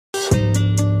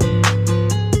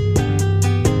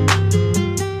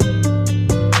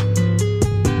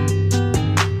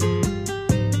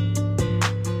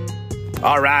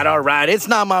All right. It's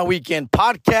Not My Weekend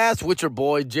podcast with your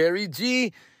boy, Jerry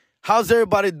G. How's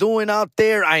everybody doing out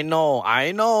there? I know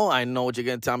what you're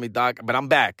going to tell me, Doc, but I'm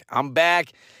back.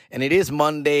 And it is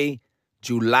Monday,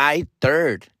 July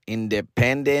 3rd,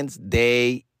 Independence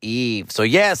Day Eve. So,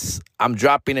 yes, I'm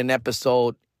dropping an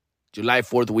episode July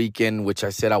 4th weekend, which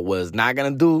I said I was not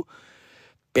going to do.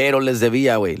 Pero les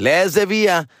debía, güey. Les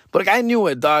debía. But I knew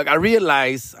it, dog.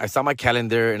 I saw my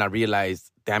calendar and I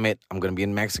realized, damn it, I'm going to be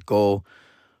in Mexico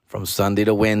from Sunday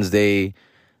to Wednesday.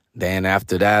 Then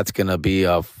after that, it's going to be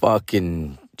a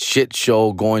fucking shit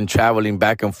show traveling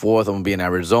back and forth. I'm going to be in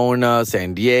Arizona,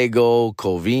 San Diego,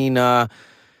 Covina,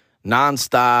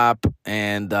 nonstop.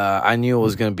 And I knew it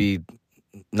was going to be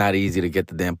not easy to get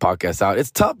the damn podcast out.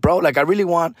 It's tough, bro. Like, I really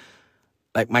want,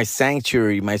 like, my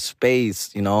sanctuary, my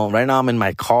space, you know. Right now, I'm in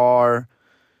my car.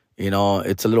 You know,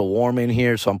 it's a little warm in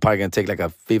here, so I'm probably going to take like a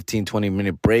 15,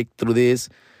 20-minute break through this.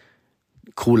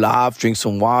 Cool off, drink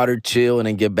some water, chill, and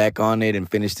then get back on it and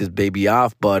finish this baby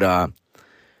off. But, I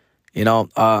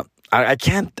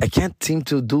can't seem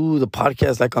to do the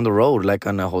podcast like on the road, like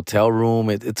on a hotel room.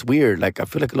 It's weird. Like, I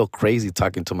feel like a little crazy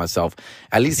talking to myself.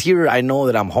 At least here, I know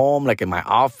that I'm home, like in my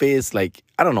office. Like,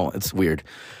 I don't know. It's weird.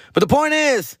 But the point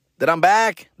is that I'm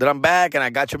back, and I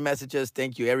got your messages.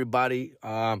 Thank you, everybody.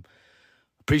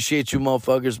 Appreciate you,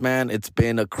 motherfuckers, man. It's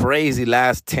been a crazy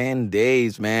last 10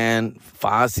 days, man.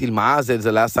 Fácil más is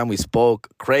the last time we spoke.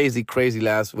 Crazy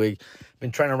last week.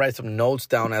 Been trying to write some notes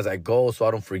down as I go so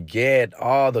I don't forget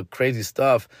all the crazy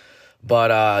stuff.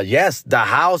 But, yes, the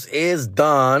house is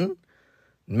done.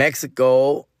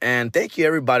 Mexico. And thank you,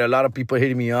 everybody. A lot of people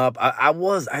hitting me up. I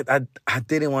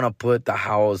didn't want to put the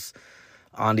house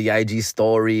on the IG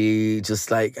story.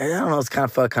 Just like, I don't know, it's kind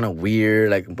of felt kind of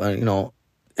weird. Like, you know,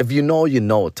 if you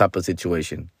know type of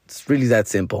situation. It's really that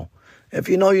simple. If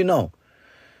you know, you know.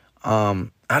 I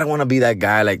don't want to be that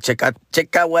guy, like, check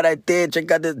out what I did,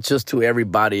 check out this, just to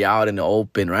everybody out in the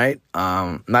open, right?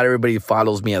 Not everybody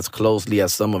follows me as closely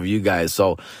as some of you guys.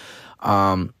 So,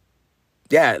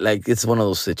 yeah, like, it's one of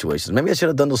those situations. Maybe I should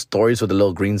have done those stories with a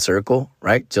little green circle,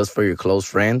 right? Just for your close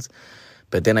friends.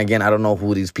 But then again, I don't know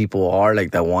who these people are,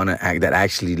 like, that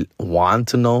actually want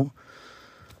to know.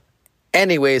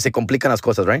 Anyway, se complican las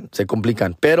cosas, right? Se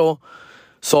complican. Pero,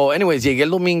 so anyways, llegué el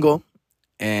domingo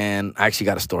and I actually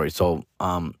got a story. So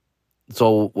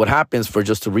what happens, for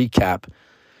just to recap,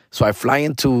 so I fly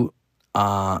into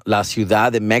La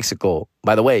Ciudad de Mexico.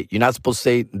 By the way, you're not supposed to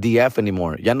say DF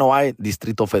anymore. Ya no hay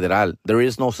Distrito Federal. There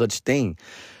is no such thing.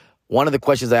 One of the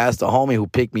questions I asked the homie who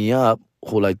picked me up,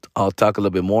 who, like, I'll talk a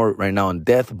little bit more right now in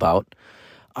depth about,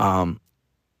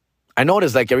 I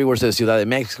noticed, like, everywhere says Ciudad de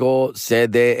Mexico,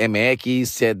 CDMX,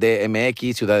 Ciudad de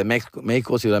Mexico,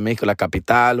 Ciudad de Mexico, la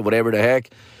capital, whatever the heck.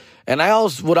 And I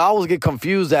would always get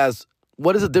confused as,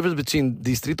 what is the difference between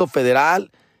Distrito Federal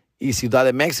y Ciudad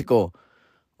de Mexico,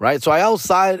 right? So I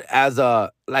outside as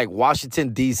like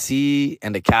Washington, D.C.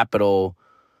 and the Capitol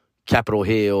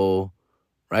Hill,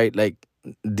 right? Like,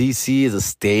 D.C. is a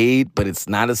state, but it's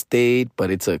not a state, but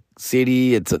it's a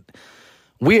city. It's a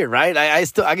weird, right? I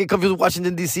get confused with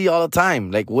Washington, D.C. all the time.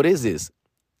 Like, what is this?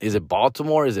 Is it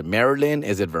Baltimore? Is it Maryland?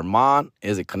 Is it Vermont?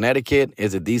 Is it Connecticut?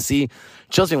 Is it D.C.?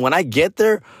 Trust me, when I get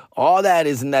there, all that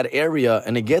is in that area,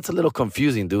 and it gets a little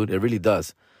confusing, dude. It really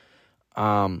does.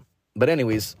 But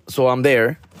anyways, so I'm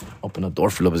there. Open the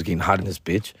door, Philip is getting hot in this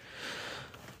bitch.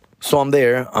 So I'm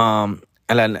there, and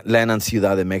I land on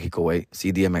Ciudad de Mexico, way,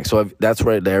 CDMX. So that's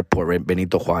right at the airport, right?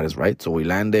 Benito Juarez, right? So we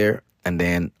land there. And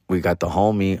then we got the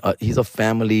homie. He's a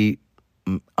family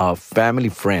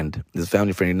friend. This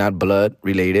family friend, not blood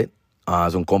related.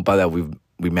 Es un compa that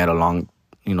we met along,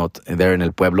 you know, there in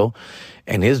El Pueblo.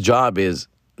 And his job is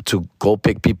to go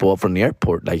pick people up from the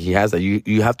airport. Like, he has that.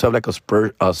 You have to have like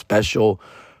a special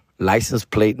license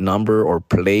plate number or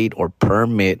plate or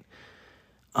permit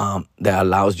that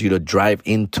allows you to drive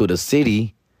into the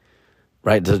city,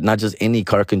 right? Not just any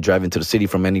car can drive into the city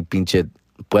from any pinche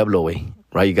pueblo way.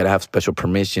 Right, you got to have special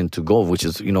permission to go, which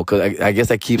is, you know, because I guess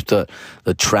that keeps the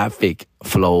traffic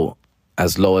flow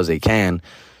as low as they can.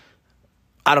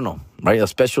 I don't know, right? A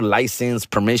special license,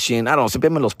 permission. I don't know. Siempre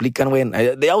me lo explican,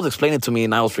 güey. They always explain it to me,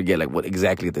 and I always forget, like, what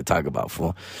exactly they talk about,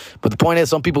 fool. But the point is,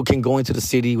 some people can go into the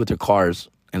city with their cars,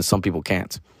 and some people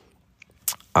can't.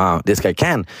 This guy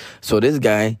can. So this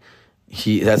guy,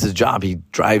 that's his job. He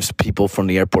drives people from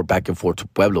the airport back and forth to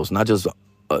pueblos. Not just,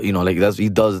 you know, like, he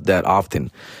does that often.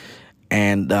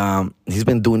 And he's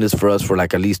been doing this for us for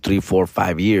like at least 3, 4,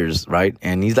 5 years, right?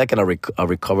 And he's like a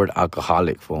recovered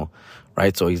alcoholic, fool,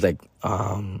 right? So he's like,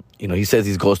 you know, he says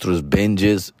he goes through his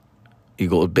binges. He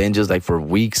goes binges like for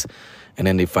weeks. And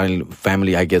then they family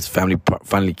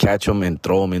finally catch him and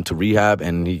throw him into rehab.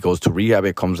 And he goes to rehab.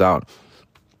 It comes out.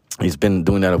 He's been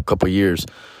doing that a couple of years.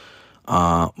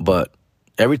 But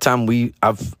every time he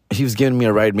was giving me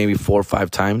a ride maybe 4 or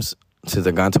 5 times since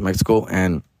I've gone to Mexico.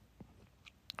 And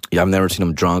yeah, I've never seen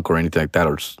him drunk or anything like that.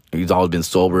 Or he's always been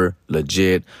sober,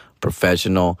 legit,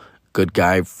 professional, good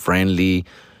guy, friendly.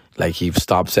 Like, he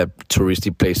stops at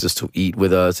touristy places to eat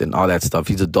with us and all that stuff.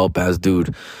 He's a dope-ass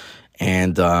dude.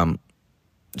 And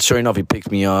sure enough, he picks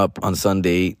me up on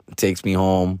Sunday, takes me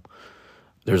home.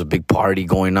 There's a big party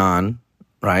going on,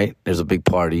 right? There's a big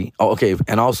party. Oh, okay.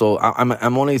 And also,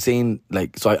 I'm only saying,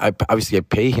 like, so I obviously I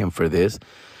pay him for this.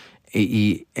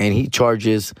 He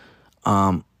charges...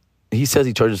 he says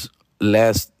he charges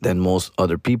less than most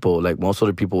other people. Like, most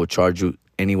other people would charge you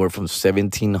anywhere from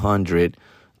 1,700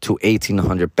 to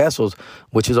 1,800 pesos,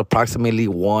 which is approximately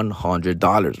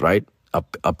 $100, right?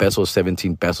 A peso is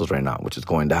 17 pesos right now, which is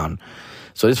going down.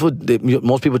 So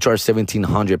most people charge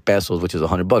 1,700 pesos, which is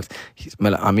 $100.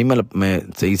 A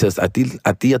mí se dice, a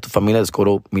ti y a tu familia les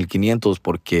cobro 1,500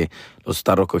 porque los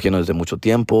está recogiendo desde mucho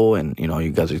tiempo, and, you know,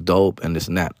 you guys are dope and this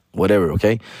and that, whatever,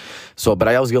 okay? So, but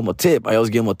I always give them a tip. I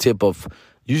always give them a tip of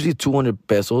usually 200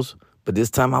 pesos, but this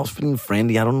time I was feeling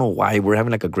friendly. I don't know why. We're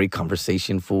having like a great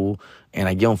conversation, fool, and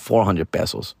I give them 400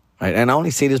 pesos. Right? And I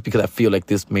only say this because I feel like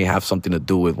this may have something to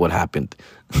do with what happened.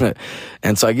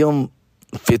 And so I give them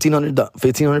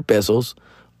 1,500 pesos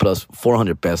plus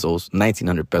 400 pesos,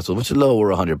 1,900 pesos, which is a little over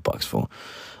 $100, fool.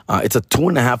 It's a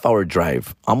 2.5-hour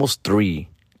drive, almost 3,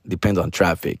 depends on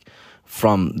traffic,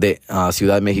 from the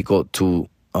Ciudad de Mexico to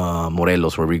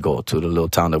Morelos, where we go, to the little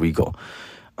town that we go.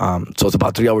 So it's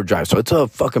about a 3-hour drive. So it's a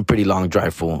fucking pretty long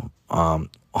drive, fool.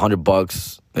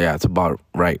 $100, yeah, it's about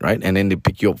right? And then they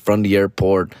pick you up from the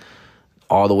airport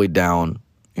all the way down,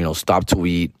 you know, stop to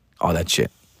eat, all that shit.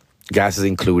 Gas is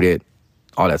included,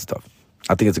 all that stuff.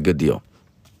 I think it's a good deal,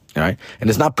 all right? And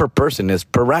it's not per person, it's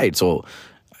per ride. So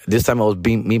this time I was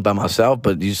being me by myself,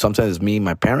 but sometimes it's me and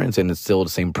my parents, and it's still the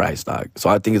same price, dog. So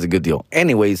I think it's a good deal.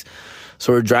 Anyways,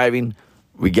 so we're driving.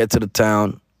 We get to the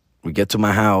town. We get to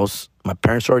my house. My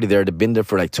parents are already there. They've been there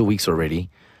for like 2 weeks already,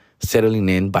 settling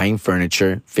in, buying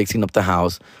furniture, fixing up the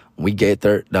house. We get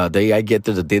there. The day I get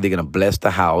there, the day they're going to bless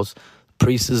the house.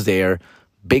 Priest is there.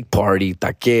 Big party,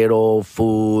 taquero,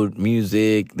 food,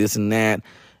 music, this and that.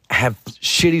 Have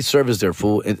shitty service there,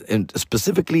 fool. And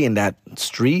specifically in that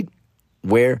street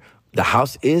where the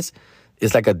house is,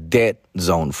 it's like a dead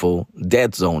zone, fool.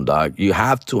 Dead zone, dog. You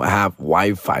have to have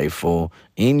Wi-Fi, fool,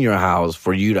 in your house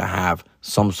for you to have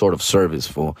some sort of service,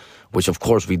 fool, which, of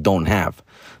course, we don't have.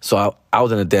 So I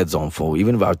was in a dead zone, fool.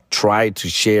 Even if I tried to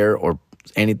share or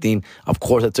anything, of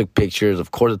course I took pictures,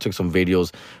 of course I took some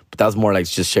videos, but that was more like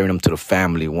just sharing them to the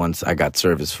family once I got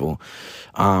service, fool.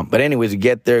 But anyways, we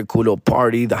get there, cool little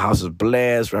party, the house is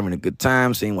blessed, we're having a good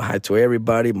time, saying hi to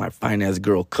everybody, my fine-ass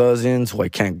girl cousins, who I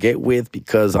can't get with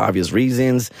because of obvious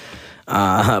reasons,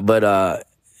 but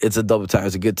it's a double time,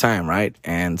 it's a good time, right?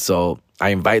 And so I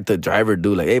invite the driver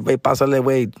dude, like, hey, pásale,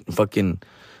 wey, fucking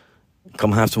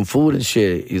come have some food and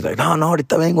shit. He's like, no,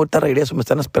 ahorita vengo, ahorita regreso, me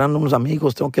están esperando unos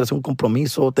amigos, tengo que hacer un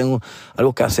compromiso, tengo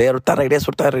algo que hacer, ahorita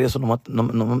regreso,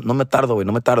 no me tardo, güey,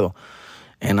 no me tardo.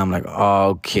 And I'm like,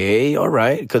 okay, all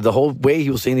right. Because the whole way he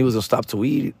was saying he was going to stop to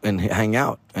eat and hang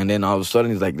out. And then all of a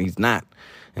sudden he's like, he's not.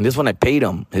 And this one I paid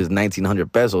him his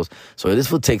 1,900 pesos. So this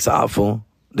fool takes off, fool.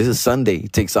 This is Sunday, he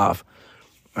takes off.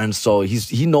 And so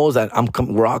he knows that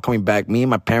we're all coming back. Me and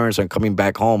my parents are coming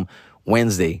back home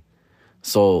Wednesday.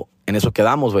 So en eso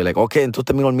quedamos, güey. Like, okay, entonces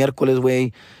termino el miércoles,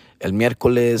 güey. El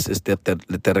miércoles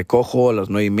te recojo a las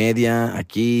 9:30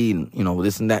 aquí, you know,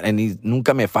 this and that. And he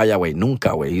nunca me falla, güey. Nunca,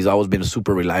 güey. He's always been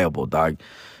super reliable, dog.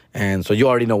 And so you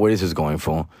already know where this is going,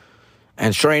 fool.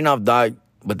 And sure enough, dog,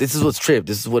 but this is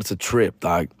what's a trip,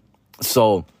 dog.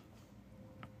 So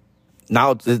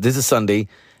now this is Sunday.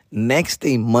 Next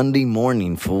day, Monday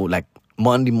morning, fool, like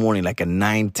at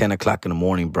 9, 10 o'clock in the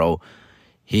morning, bro,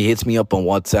 he hits me up on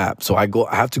WhatsApp. So I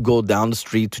have to go down the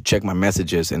street to check my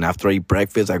messages. And after I eat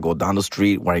breakfast, I go down the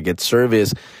street where I get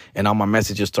service, and all my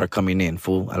messages start coming in,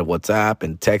 fool, out of WhatsApp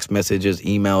and text messages,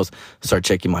 emails, start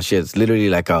checking my shit. It's literally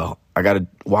like I got to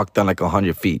walk down like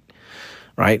 100 feet,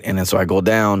 right? And then so I go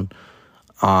down,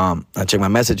 I check my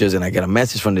messages, and I get a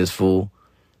message from this fool,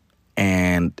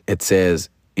 and it says,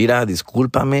 mira,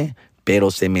 discúlpame, pero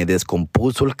se me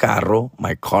descompuso el carro.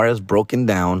 My car is broken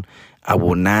down. I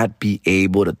will not be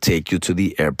able to take you to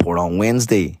the airport on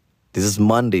Wednesday. This is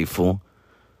Monday, fool.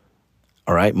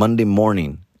 All right, Monday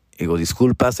morning. Digo,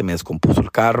 disculpa, se me descompuso el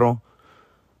carro.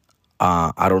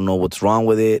 I don't know what's wrong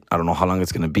with it. I don't know how long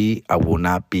it's going to be. I will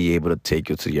not be able to take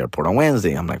you to the airport on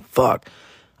Wednesday. I'm like, fuck.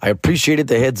 I appreciated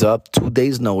the heads up, 2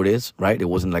 days notice, right? It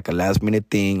wasn't like a last minute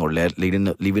thing or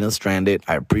leaving us stranded.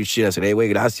 I appreciate it. I said, hey,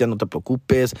 güey, gracias, no te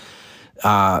preocupes.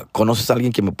 ¿Conoces a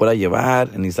alguien que me pueda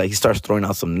llevar? And he starts throwing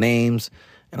out some names.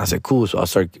 And I said, cool. So I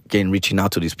start reaching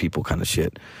out to these people kind of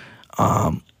shit.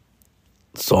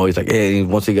 So he's like, hey,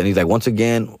 once again,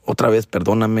 otra vez,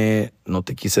 perdóname, no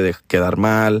te quise quedar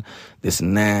mal, this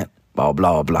and that, blah,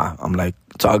 blah, blah, blah. I'm like,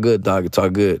 it's all good, dog, it's all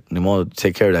good. Ni modo,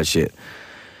 take care of that shit.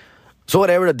 So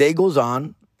whatever, the day goes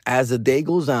on. As the day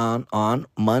goes on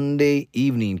Monday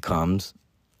evening comes,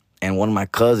 and one of my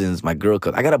cousins, my girl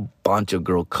cousin, I got a bunch of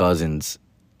girl cousins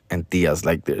and tias.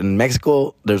 Like in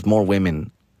Mexico, there's more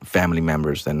women family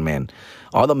members than men.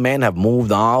 All the men have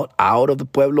moved out of the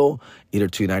pueblo, either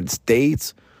to the United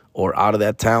States or out of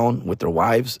that town with their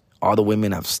wives. All the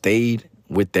women have stayed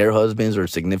with their husbands or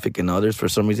significant others. For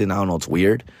some reason, I don't know, it's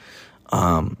weird.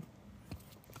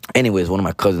 Anyways, one of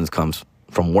my cousins comes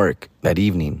from work that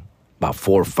evening, about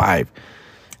 4 or 5,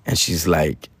 and she's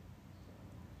like,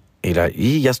 mira,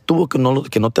 y ya estuvo que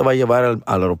no te va a llevar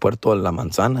al aeropuerto a La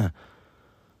Manzana.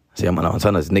 Se llama La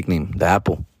Manzana, his nickname, the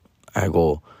Apple. I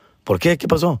go, ¿por qué? ¿Qué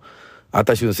pasó? I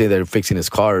thought she would say they're fixing his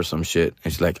car or some shit.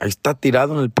 And she's like, ahí está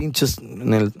tirado en el pinches,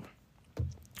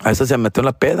 ahí se metió en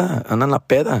la peda, anda en la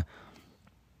peda.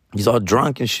 He's all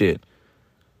drunk and shit.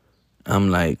 I'm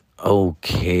like,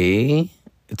 okay.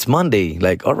 It's Monday.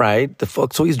 Like, all right, the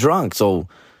fuck? So he's drunk. So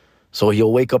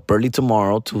he'll wake up early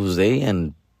tomorrow, Tuesday,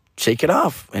 and shake it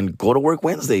off and go to work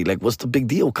Wednesday. Like, what's the big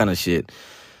deal kind of shit?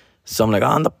 So I'm like,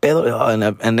 anda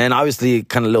pedo. And then obviously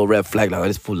kind of little red flag. Like,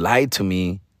 this fool lied to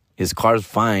me. His car's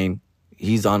fine.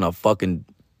 He's on a fucking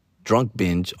drunk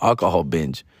binge, alcohol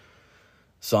binge.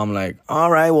 So I'm like, all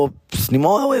right, well, ni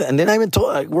modo. And then I even told,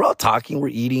 like, we're all talking, we're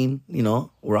eating, you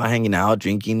know, we're all hanging out,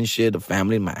 drinking and shit, the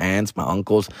family, my aunts, my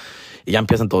uncles. Y ya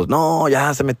empiezan todos, no,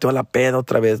 ya se metió a la peda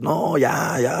otra vez. No,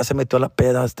 ya se metió a la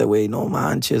peda este güey. No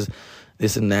manches.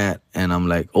 This and that. And I'm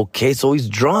like, okay, so he's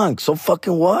drunk. So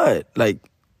fucking what? Like,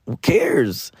 who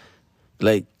cares?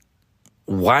 Like,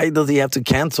 why does he have to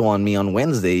cancel on me on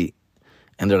Wednesday?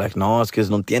 And they're like, no, es que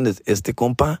no entiendes. Este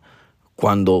compa,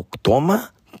 cuando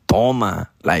toma.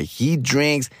 Like, he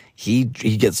drinks, he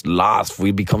gets lost.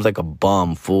 He becomes like a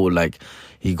bum, fool. Like,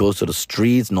 he goes to the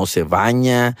streets, no se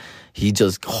baña. He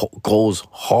just goes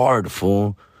hard,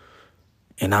 fool.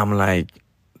 And I'm like,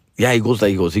 yeah, he goes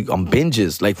on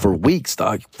binges, like, for weeks,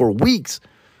 dog. For weeks.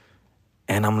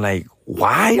 And I'm like,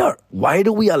 why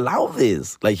do we allow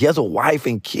this? Like, he has a wife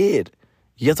and kid.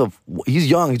 He's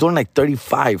young. He's only like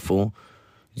 35, fool.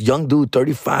 Young dude,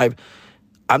 35.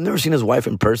 I've never seen his wife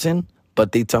in person,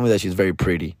 but they tell me that she's very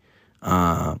pretty.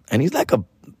 And he's like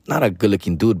not a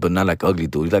good-looking dude, but not like ugly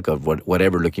dude. He's like a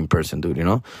whatever-looking person dude, you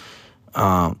know?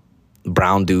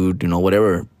 Brown dude, you know,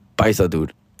 whatever. Paisa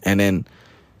dude. And then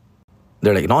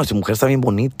they're like, no, su mujer está bien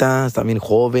bonita, está bien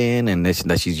joven, and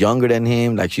that she's younger than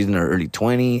him. Like, she's in her late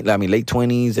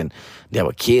 20s, and they have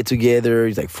a kid together.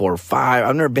 He's like 4 or 5.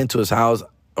 I've never been to his house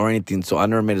or anything, so I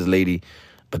never met his lady.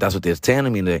 But that's what they're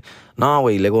telling me. Like, no,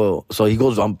 wait, so he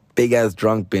goes on big-ass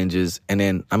drunk binges,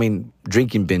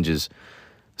 drinking binges.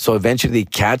 So eventually they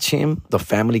catch him, the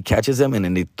family catches him, and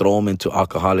then they throw him into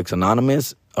Alcoholics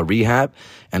Anonymous, a rehab,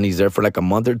 and he's there for like a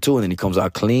month or two, and then he comes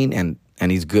out clean, and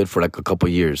he's good for like a couple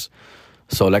years.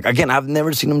 So, like, again, I've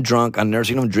never seen him drunk, I've never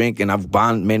seen him drink, and I've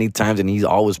gone many times, and he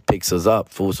always picks us up,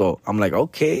 fool. So I'm like,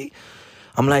 okay.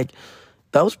 I'm like,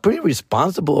 that was pretty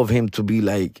responsible of him to be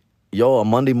like, yo, a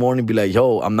Monday morning, be like,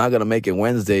 yo, I'm not going to make it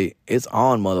Wednesday. It's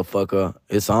on, motherfucker.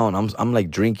 It's on. I'm like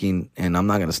drinking and I'm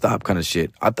not going to stop kind of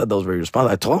shit. I thought that was very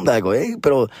responsible. I told him that. I go, hey,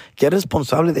 pero ¿qué es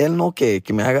responsable de él, no? Que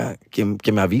me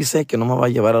avise que no me va a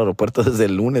llevar al aeropuerto desde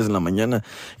el lunes en la mañana.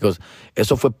 He goes,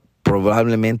 eso fue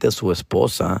probablemente su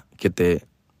esposa que te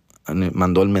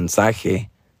mandó el mensaje.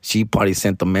 She probably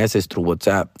sent a message through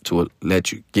WhatsApp to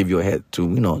give you a head, to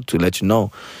let you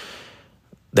know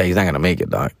that he's not going to make it,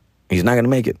 dog. He's not going to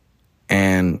make it.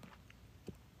 And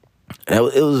it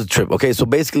was a trip. Okay, so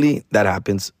basically that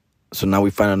happens. So now we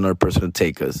find another person to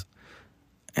take us.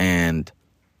 And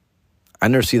I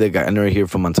never see that guy. I never hear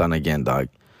from Montana again, dog.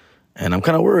 And I'm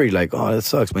kind of worried, like, oh, that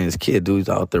sucks, man. This kid, dude's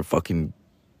out there fucking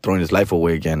throwing his life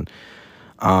away again.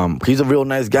 He's a real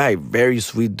nice guy. Very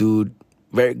sweet dude.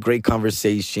 Very great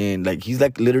conversation. Like, he's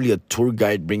like literally a tour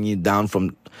guide bringing you down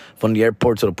from the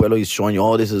airport to the pueblo. He's showing you,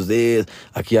 oh, this is this.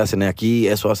 Aquí hacen aquí,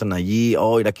 eso hacen allí.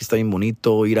 Oh, ir aquí está bien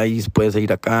bonito. Ir ahí, puedes ir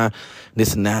acá.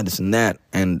 This and that, this and that.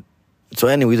 And so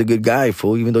anyway, he's a good guy,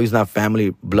 fool. Even though he's not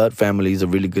blood family, he's a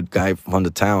really good guy from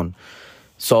the town.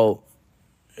 So,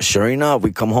 sure enough,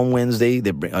 we come home Wednesday.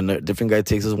 A different guy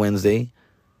takes us Wednesday.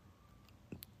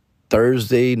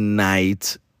 Thursday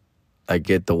night, I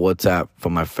get the WhatsApp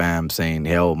from my fam saying,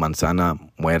 "Hell, Manzana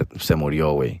se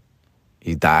murió, güey.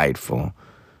 He died, fool.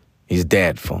 He's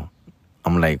dead, fool."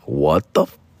 I'm like, what the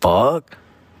fuck?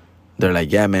 They're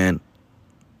like, yeah, man,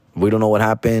 we don't know what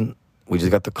happened. We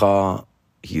just got the call.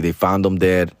 They found him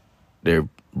dead. They're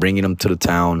bringing him to the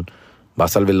town.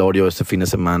 Vas al velorio este fin de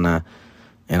semana.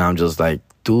 And I'm just like,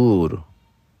 dude,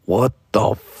 what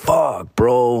the fuck,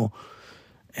 bro?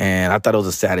 And I thought it was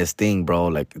the saddest thing, bro.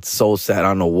 Like, it's so sad. I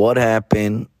don't know what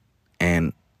happened.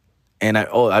 And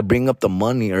I bring up the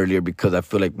money earlier because I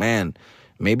feel like, man,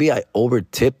 maybe I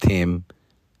over-tipped him.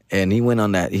 And he went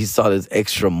on that. He saw this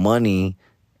extra money.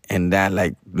 And that,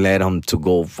 like, led him to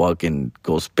go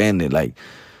spend it. Like,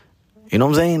 you know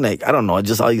what I'm saying? Like, I don't know.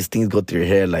 Just all these things go through your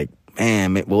head. Like,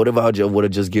 man, what if I would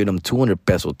have just given him 200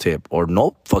 peso tip or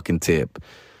no fucking tip?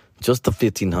 Just the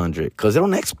 1,500. Because they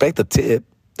don't expect a tip.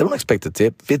 They don't expect a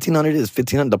tip. 1,500 is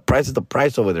 1,500. The price is the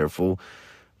price over there, fool.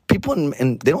 People,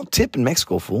 and they don't tip in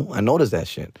Mexico, fool. I noticed that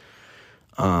shit.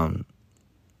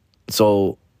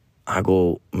 So I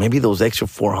go, maybe those extra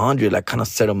 400, like, kind of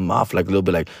set them off, like, a little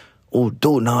bit like, oh,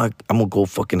 dude, now I'm going to go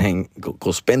fucking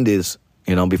go spend this,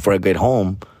 before I get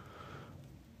home.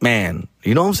 Man,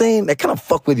 you know what I'm saying? That kind of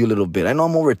fuck with you a little bit. I know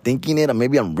I'm overthinking it, or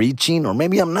maybe I'm reaching, or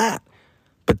maybe I'm not.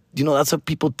 But, that's what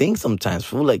people think sometimes,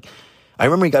 fool. Like, I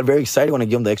remember he got very excited when I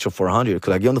gave him the extra 400,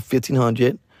 because I gave him the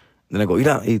 1,500, then I go,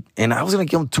 and I was going to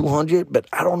give him 200, but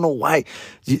I don't know why.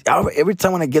 Every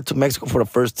time when I get to Mexico for the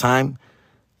first time,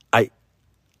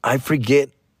 I forget,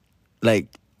 like,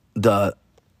 the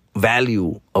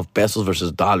value of pesos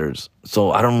versus dollars.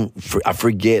 So I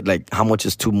forget, like, how much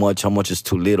is too much, how much is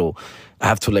too little. I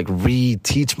have to, like,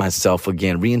 reteach myself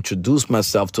again, reintroduce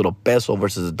myself to the peso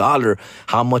versus the dollar,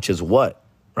 how much is what,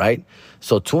 right?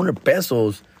 So 200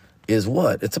 pesos is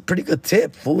what? It's a pretty good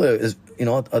tip. Fool. Is,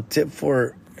 a tip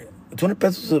for 200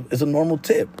 pesos is a normal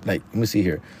tip. Like, let me see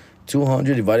here.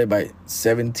 200 divided by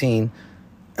 17,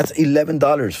 that's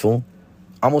 $11, fool.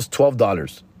 Almost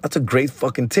 $12. That's a great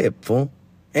fucking tip, fool.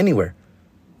 Anywhere,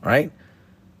 right?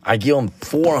 I give them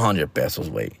 400 pesos,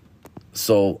 wait.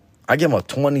 So I give them a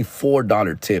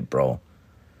 $24 tip, bro.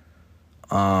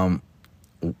 Man,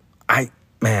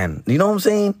 you know what I'm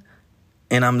saying?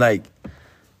 And I'm like,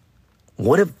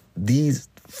 what if these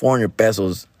 400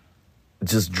 pesos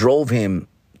just drove him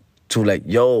to, like,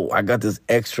 yo, I got this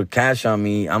extra cash on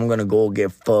me. I'm going to go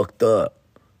get fucked up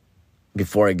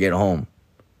before I get home.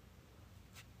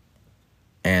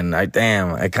 And it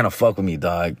kind of fucked with me,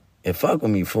 dog. It fucked with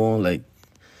me, fool. Like,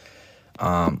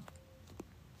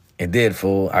 it did,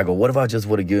 fool. I go, what if I just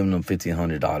would have given them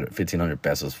 $1,500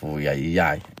 pesos, fool? Yeah.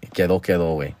 Quedó,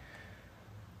 güey.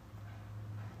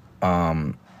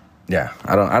 Yeah,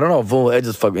 I don't know, fool. It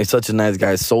just fucked me. It's such a nice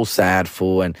guy. So sad,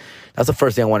 fool. And that's the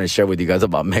first thing I want to share with you guys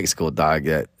about Mexico, dog.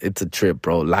 Yeah, it's a trip,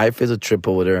 bro. Life is a trip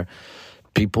over there.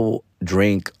 People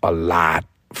drink a lot.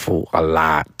 Fool, a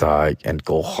lot, dog, and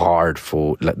go hard,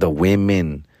 fool. Like the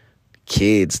women,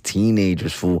 kids,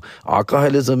 teenagers, fool.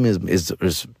 Alcoholism is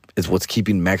what's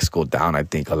keeping Mexico down, I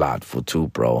think, a lot, fool, too,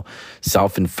 bro.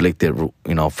 Self-inflicted,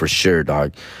 for sure,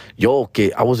 dog. Yo,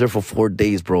 okay, I was there for 4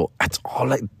 days, bro. That's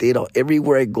all I did.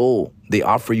 Everywhere I go, they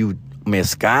offer you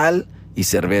mezcal y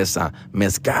cerveza.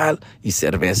 Mezcal y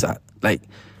cerveza. Like,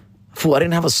 fool, I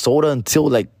didn't have a soda until,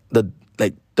 like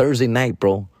Thursday night,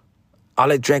 bro. All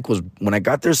I drank was, when I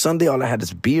got there Sunday, all I had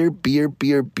is beer,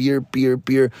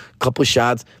 couple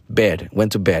shots, bed.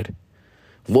 Went to bed.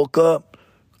 Woke up,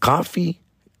 coffee,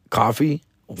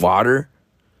 water,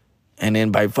 and then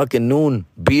by fucking noon,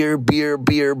 beer,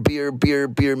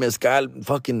 mezcal,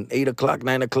 fucking 8 o'clock,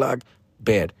 9 o'clock,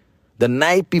 bed. The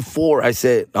night before,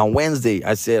 on Wednesday,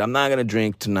 I said, I'm not going to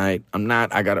drink tonight. I'm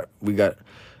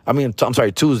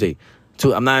sorry, Tuesday.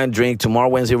 I'm not going to drink. Tomorrow,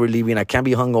 Wednesday, we're leaving. I can't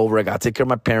be hungover. I got to take care of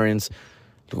my parents.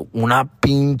 Una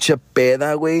pinche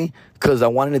peda, güey. Because I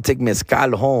wanted to take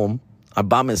mezcal home. I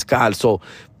bought mezcal. So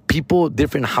people,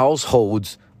 different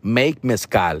households make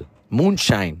mezcal.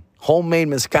 Moonshine. Homemade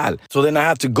mezcal. So then I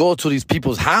have to go to these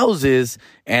people's houses.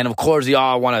 And, of course, they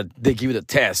give you the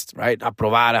test, right?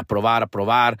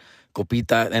 Aprobar.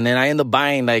 Copita. And then I end up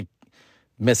buying, like,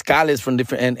 mezcales from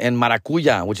different... And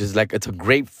maracuya, which is, like, it's a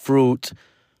grapefruit...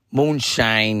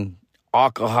 moonshine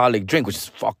alcoholic drink, which is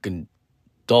fucking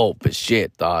dope as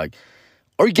shit, dog.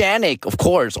 Organic, of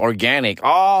course, organic.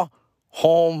 All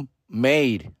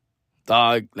homemade,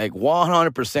 dog. Like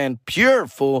 100% pure,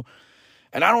 fool.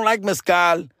 And I don't like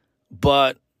mezcal,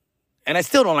 and I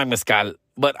still don't like mezcal,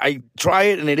 but I try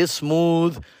it and it is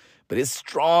smooth, but it's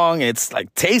strong. And it's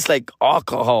like, tastes like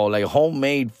alcohol, like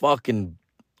homemade fucking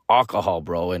alcohol,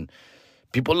 bro. And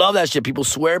people love that shit. People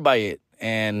swear by it.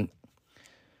 And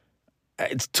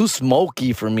it's too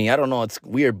smoky for me. I don't know. It's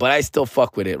weird, but I still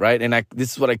fuck with it, right? And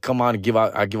this is what I come out and give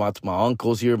out. I give out to my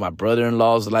uncles here. My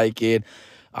brother-in-laws like it.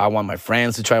 I want my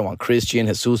friends to try. I want Christian,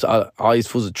 Jesus, all these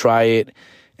fools to try it.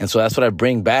 And so that's what I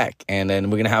bring back. And then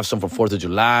we're going to have some for 4th of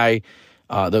July.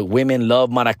 The women love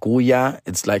maracuya.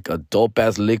 It's like a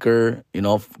dope-ass liquor,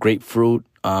 grapefruit.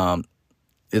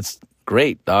 It's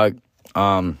great, dog.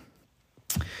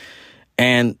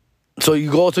 And so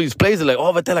you go to these places like,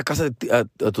 vete a la casa de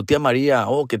tu tía María.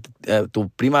 Que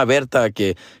tu prima Berta,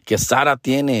 que Sara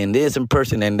tiene, and this in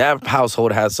person, and that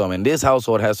household has some, and this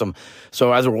household has some.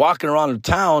 So as we're walking around the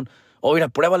town, mira,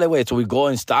 pruébale, güey. So we go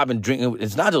and stop and drink.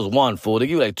 It's not just one, fool. They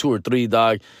give you like 2 or 3,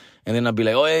 dog. And then I'll be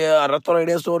like, al rato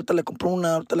regreso, ahorita le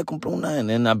compro una. And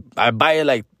then I buy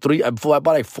like 3, I bought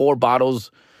like 4 bottles.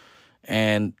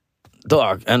 And,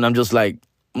 dog, and I'm just like,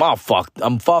 I'm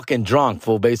fucking drunk,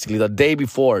 fool, basically. The day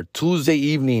before, Tuesday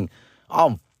evening,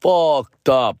 I'm fucked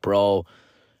up, bro.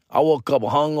 I woke up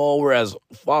hungover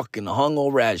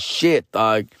as shit,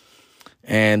 dog.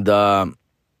 And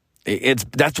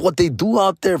that's what they do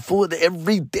out there, fool.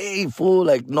 Every day, fool.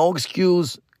 Like, no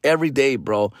excuse. Every day,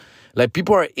 bro. Like,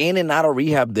 people are in and out of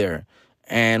rehab there.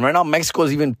 And right now, Mexico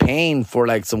is even paying for,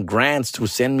 like, some grants to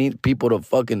send me people to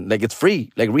fucking... Like, it's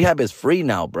free. Like, rehab is free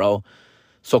now, bro.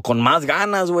 So, con más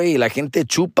ganas, güey. La gente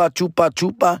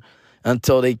chupa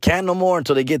until they can't no more,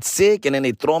 until they get sick, and then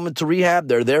they throw them into rehab.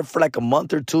 They're there for like a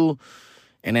month or 2,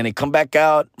 and then they come back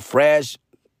out fresh,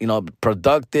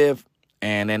 productive,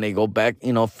 and then they go back,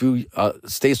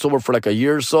 stay sober for like a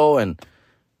year or so, and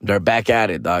they're back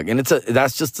at it, dog. And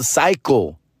that's just a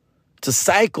cycle. It's a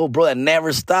cycle, bro, that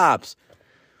never stops.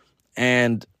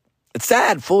 And it's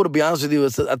sad, fool, to be honest with you.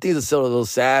 I think it's still a little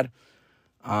sad.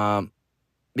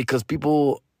 Because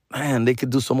people, man, they could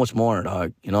do so much more,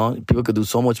 dog. People could do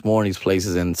so much more in these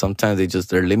places, and sometimes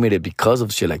they're limited because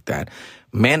of shit like that.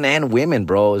 Men and women,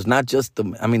 bro. It's not just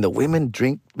the women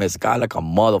drink mezcal like a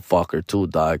motherfucker too,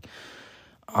 dog.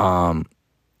 And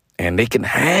they can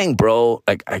hang, bro.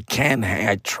 Like, I can't hang.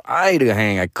 I tried to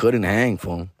hang. I couldn't hang,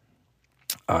 fool.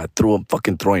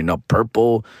 Fucking throwing up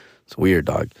purple. It's weird,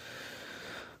 dog.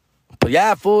 But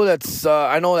yeah, fool, that's,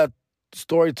 I know that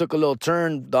story took a little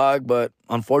turn, dog, but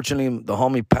unfortunately, the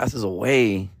homie passes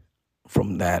away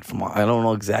from that. I don't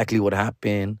know exactly what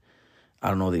happened. I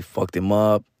don't know, they fucked him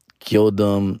up, killed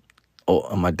him.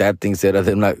 My dad thinks that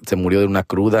se murió de una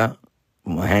cruda,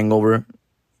 a hangover.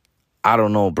 I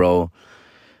don't know, bro.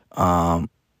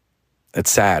 It's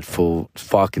sad, fool. It's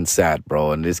fucking sad,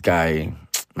 bro. And this guy,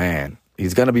 man,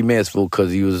 he's gonna be missed, fool,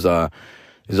 because he's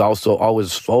also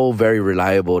always so very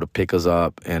reliable to pick us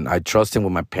up. And I trust him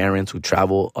with my parents who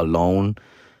travel alone.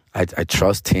 I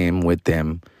trust him with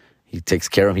them. He takes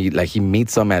care of them. He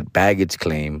meets them at baggage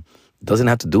claim. Doesn't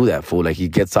have to do that, fool. Like, he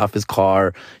gets off his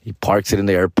car, he parks it in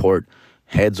the airport,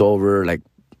 heads over. Like,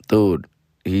 dude,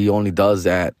 he only does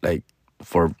that, like,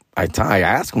 I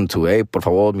ask him to, hey, por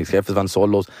favor, mis jefes van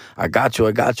solos. I got you.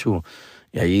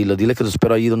 Y ahí, dile que te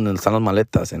espero ahí donde están las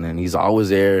maletas. And then he's always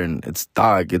there, and it's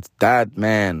that,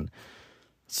 man.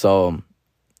 So,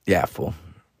 yeah, fool.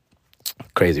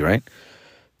 Crazy, right?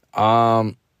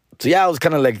 So, yeah, I was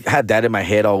kind of like, had that in my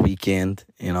head all weekend.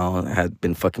 I had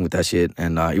been fucking with that shit.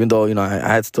 And even though, I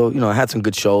had still, I had some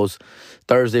good shows.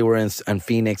 Thursday, we're in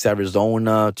Phoenix,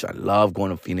 Arizona. Which I love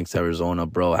going to Phoenix, Arizona,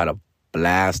 bro. I had a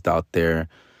blast out there,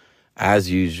 as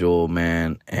usual,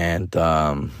 man. And,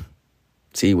 I'm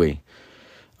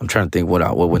trying to think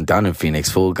what went down in Phoenix.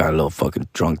 Fool, got a little fucking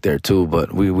drunk there too,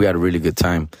 but we had a really good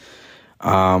time.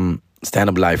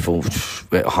 Stand-up life, fool,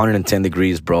 110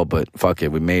 degrees, bro, but fuck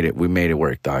it, we made it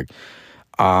work, dog.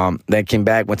 Then came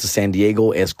back, went to San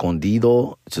Diego,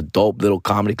 Escondido. It's a dope little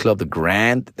comedy club, The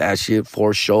Grand. That shit,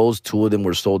 4 shows, 2 of them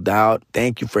were sold out.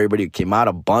 Thank you for everybody who came out,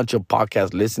 a bunch of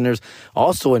podcast listeners,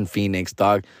 also in Phoenix,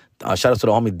 dog. Shout out to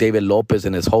the homie David Lopez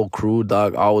and his whole crew,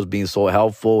 dog, always being so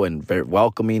helpful and very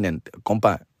welcoming. And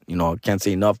compa, can't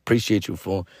say enough. Appreciate you,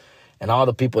 fool. And all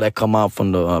the people that come out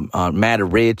from the Matt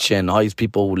Rich and all these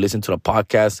people who listen to the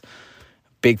podcast.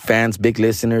 Big fans, big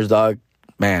listeners, dog.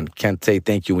 Man, can't say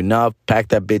thank you enough. Pack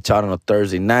that bitch out on a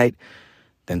Thursday night.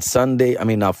 Then Friday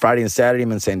and Saturday,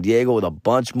 I'm in San Diego with a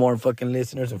bunch more fucking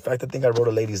listeners. In fact, I think I wrote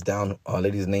a lady's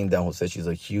name down who said she's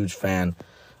a huge fan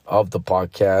of the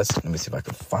podcast. Let me see if I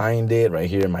can find it right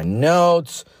here in my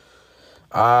notes.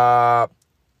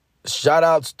 Shout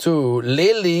outs to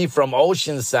Lily from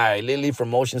Oceanside. Lily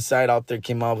from Oceanside out there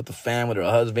came out with the fam with her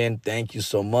husband. Thank you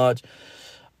so much.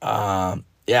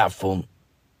 Yeah, fool.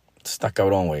 Está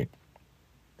cabrón, wait.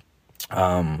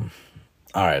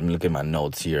 All right, let me look at my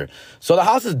notes here. So the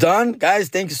house is done. Guys,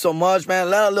 thank you so much, man. A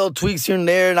lot of little tweaks here and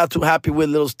there. Not too happy with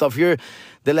little stuff here.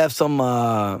 They left some,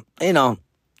 there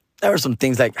are some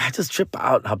things like, I just trip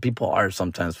out how people are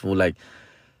sometimes, fool. Like,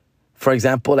 for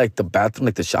example, like the bathroom,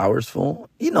 like the showers, fool.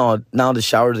 Now the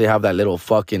showers, they have that little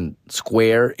fucking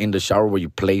square in the shower where you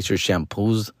place your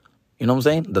shampoos. You know what I'm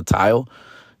saying? The tile.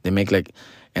 They make like,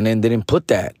 and then they didn't put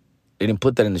that. They didn't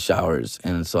put that in the showers.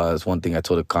 And so that's one thing I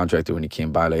told the contractor when he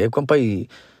came by. Like, hey, compa,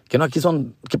 que no aquí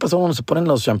son, ¿qué pasó cuando se ponen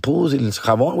los shampoos y el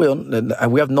jabón,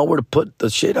 güey? We have nowhere to put the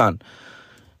shit on.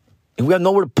 If we have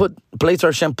nowhere to place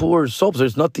our shampoo or soaps,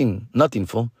 there's nothing,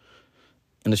 fool,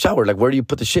 in the shower. Like, where do you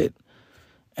put the shit?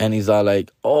 And he's all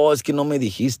like, oh, es que no me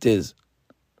dijiste.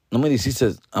 No me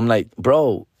dijiste. I'm like,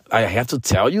 bro, I have to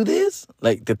tell you this?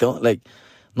 Like,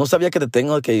 no sabía que te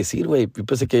tengo que decir, güey. Yo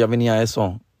pensé que ya venía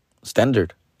eso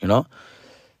standard, you know?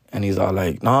 And he's all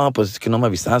like, no, pues es que no me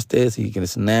avisaste, y que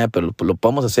this and that, pero lo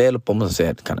podemos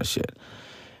hacer, kind of shit.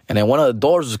 And then one of the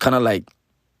doors was kind of like,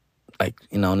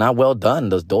 not well done.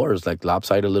 Those doors, like,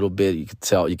 lopsided a little bit. You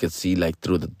could see, like,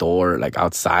 through the door, like,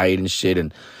 outside and shit.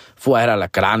 And, fool, I had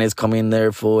alacranes come in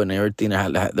there, fool, and everything.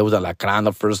 There was alacran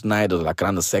the first night. There was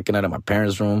alacran the second night at my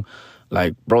parents' room.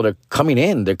 Like, bro, they're coming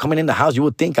in. They're coming in the house. You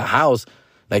would think a house,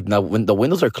 like, now when the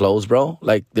windows are closed, bro,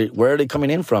 like, where are they coming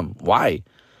in from? Why?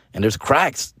 And there's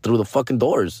cracks through the fucking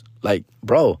doors. Like,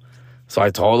 bro. So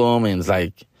I told him, and it's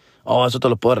like, oh, eso te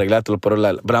lo puedo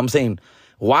arreglar. But I'm saying,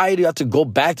 why do you have to go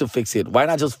back to fix it? Why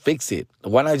not just fix it?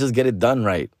 Why not just get it done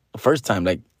right the first time?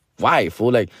 Like, why,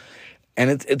 fool? Like, and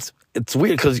it's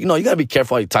weird because, you got to be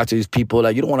careful how you talk to these people.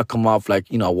 Like, you don't want to come off like,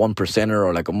 a 1%er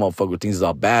or like a motherfucker who thinks it's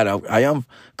all bad. I am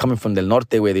coming from Del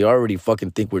Norte where they already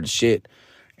fucking think we're the shit.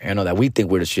 That we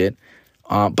think we're the shit.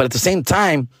 But at the same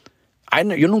time,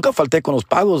 yo nunca falté con los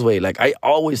pagos, güey. Like, I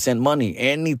always sent money.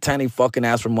 Anytime they fucking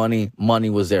asked for money,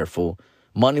 money was there, fool.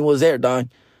 Money was there, dog.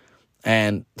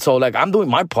 And so, like, I'm doing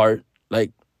my part.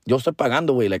 Like, yo estoy pagando,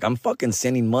 güey. Like, I'm fucking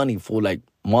sending money, fool, like,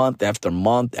 month after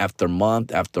month after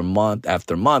month after month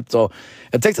after month. So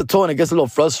it takes a toll, and it gets a little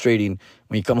frustrating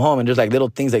when you come home and there's, like, little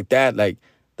things like that. Like,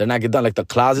 they're not getting done. Like, the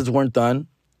closets weren't done.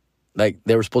 Like,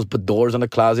 they were supposed to put doors on the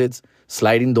closets.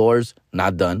 Sliding doors,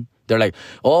 not done. They're like,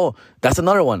 oh, that's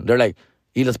another one. They're like,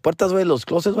 y las puertas, güey, los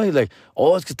closets, güey, like,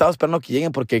 oh, es que estaba esperando que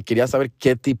lleguen porque quería saber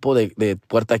qué tipo de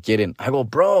puerta quieren. I go,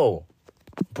 bro,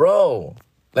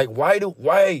 like, why?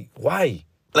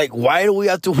 Like, why do we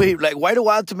have to wait? Like, why do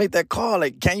I have to make that call?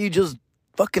 Like, can't you just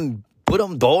fucking put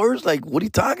them doors? Like, what are you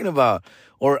talking about?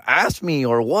 Or ask me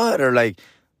or what? Or, like,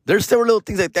 there's several little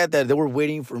things like that they were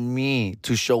waiting for me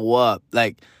to show up.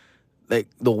 Like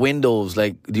the windows,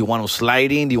 like, do you want them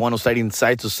sliding? Do you want them sliding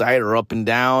side to side or up and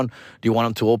down? Do you want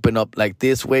them to open up like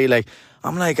this way? Like,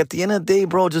 I'm like, at the end of the day,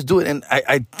 bro, just do it. And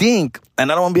I think, and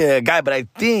I don't want to be a guy, but I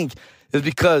think it's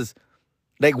because,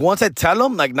 like, once I tell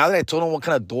them, like, now that I told them what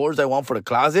kind of doors I want for the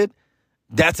closet,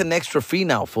 that's an extra fee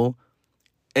now, fool.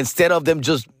 Instead of them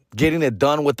just getting it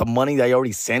done with the money that I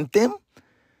already sent them.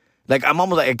 Like, I'm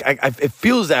almost like, it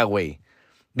feels that way.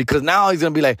 Because now he's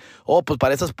going to be like, oh, pues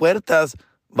para esas puertas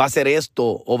va a ser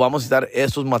esto, o vamos a usar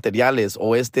estos materiales,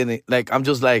 o este. Like, I'm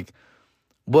just like,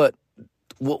 but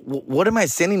what am I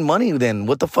sending money then?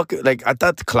 What the fuck? Like, I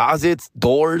thought closets,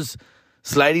 doors,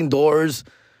 sliding doors,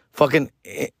 fucking,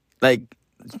 like,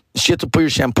 shit to put your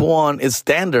shampoo on is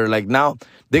standard. Like, now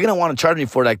they're going to want to charge me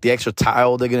for, like, the extra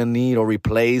tile they're going to need or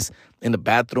replace in the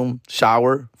bathroom,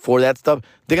 shower, for that stuff.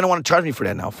 They're going to want to charge me for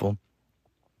that now, fool.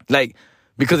 Like,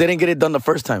 because they didn't get it done the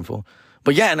first time, fool.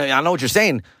 But yeah, I know what you're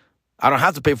saying. I don't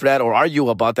have to pay for that or argue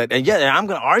about that. And yeah, I'm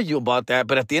going to argue about that.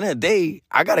 But at the end of the day,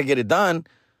 I got to get it done,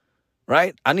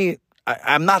 right?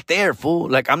 I'm not there, fool.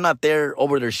 Like, I'm not there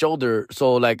over their shoulder.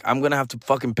 So, like, I'm going to have to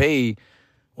fucking pay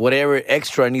whatever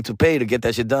extra I need to pay to get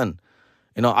that shit done.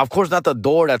 Of course, not the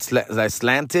door that's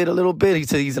slanted a little bit. He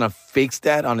said he's going to fix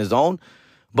that on his own.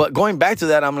 But going back to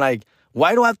that, I'm like,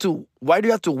 why do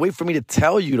you have to wait for me to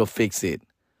tell you to fix it?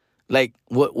 Like,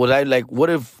 what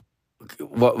if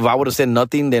I would have said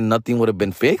nothing, then nothing would have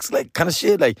been fixed? Like, kind of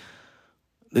shit. Like,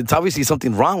 it's obviously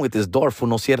something wrong with this door, fool.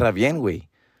 No cierra bien, güey.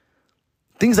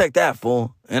 Things like that,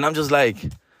 fool. And I'm just like,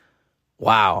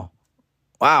 wow,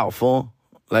 fool.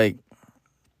 Like,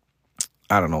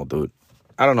 I don't know, dude.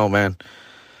 I don't know, man.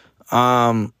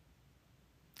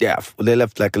 Yeah, they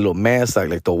left like a little mess.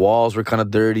 Like the walls were kind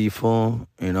of dirty, fool.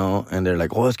 And they're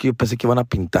like, oh, es que yo pensé que iban a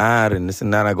pintar and this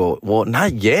and that. I go, well,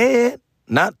 not yet.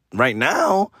 Not right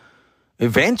now.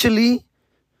 Eventually.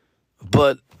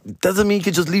 But it doesn't mean you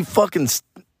can just leave fucking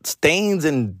stains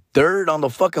and dirt on the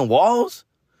fucking walls.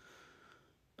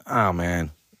 Oh,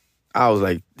 man. I was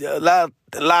like, a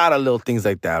lot of little things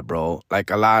like that, bro. Like,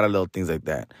 a lot of little things like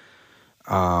that.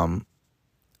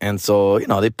 And so,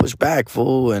 they push back,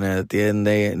 fool. And at the end,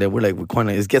 they were like,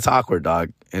 it gets awkward,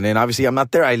 dog. And then obviously I'm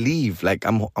not there. I leave. Like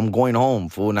I'm going home,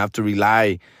 fool, and I have to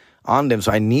rely on them.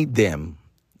 So I need them.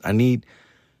 I need,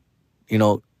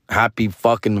 happy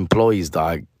fucking employees,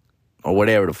 dog. Or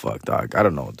whatever the fuck, dog. I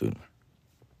don't know, dude.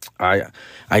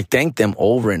 I thank them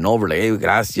over and over. Like, hey,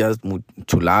 gracias,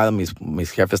 chulada.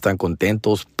 Mis jefes están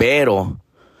contentos. Pero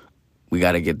we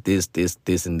got to get this,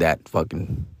 and that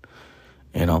fucking,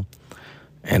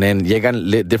 And then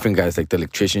llegan different guys, like the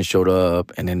electrician showed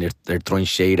up, and then they're throwing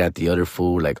shade at the other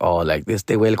fool, like, oh, like this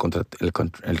way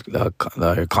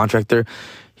the contractor,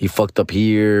 he fucked up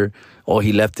here. Oh,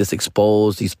 he left this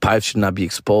exposed. These pipes should not be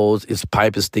exposed. His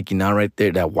pipe is sticking out right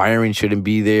there. That wiring shouldn't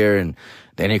be there. And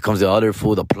then here comes the other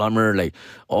fool, the plumber, like,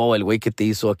 oh, el güey que te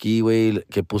hizo aquí, güey,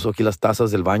 que puso aquí las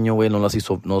tazas del baño, güey, no las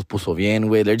puso bien,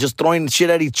 güey. They're just throwing shit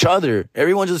at each other.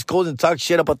 Everyone just goes and talks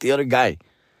shit about the other guy.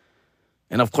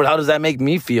 And of course, how does that make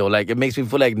me feel? Like, it makes me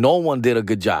feel like no one did a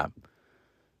good job.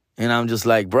 And I'm just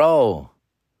like, bro.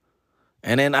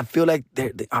 And then I feel like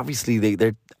they're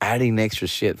adding extra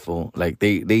shit, fool. Like,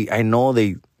 I know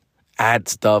they add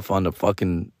stuff on the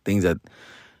fucking things that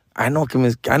I know que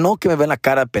me ven la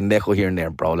cara pendejo here and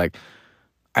there, bro. Like,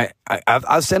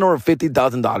 I've sent over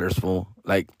 $50,000, fool.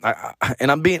 Like,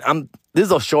 this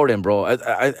is a short end, bro.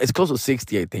 It's close to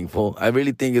 60, I think, fool. I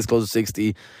really think it's close to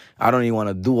 60. I don't even want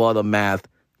to do all the math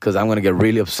because I'm going to get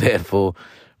really upset, fool.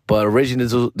 But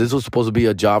originally, this was supposed to be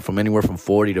a job from anywhere from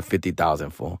 40 to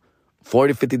 50,000, fool.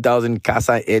 40, 50,000,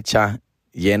 casa hecha,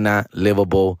 llena,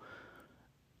 livable.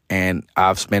 And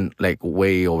I've spent like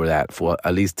way over that for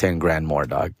at least 10 grand more,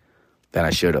 dog, than I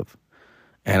should have.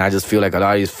 And I just feel like a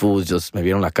lot of these fools just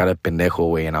maybe don't la cara pendejo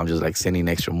way, and I'm just like sending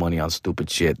extra money on stupid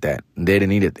shit that they didn't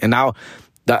need it. And now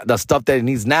the stuff that it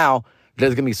needs now,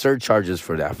 there's gonna be surcharges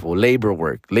for that, for labor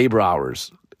work, labor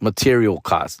hours, material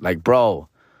costs. Like, bro,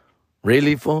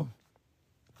 really, fool?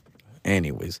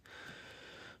 Anyways.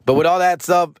 But with all that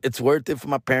stuff, it's worth it for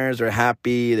my parents. They're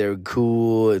happy. They're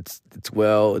cool. It's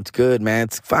good, man.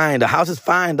 It's fine. The house is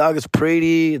fine, dog. It's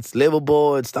pretty. It's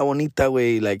livable. It's está bonita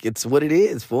way. Like, it's what it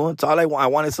is, fool. It's all I want. I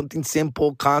wanted something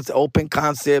simple, open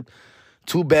concept,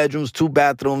 2 bedrooms, 2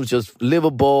 bathrooms, just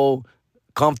livable,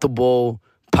 comfortable,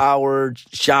 powered,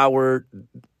 showered,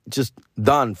 just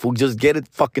done, fool. Just get it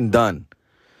fucking done,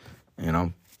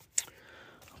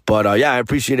 But, yeah, I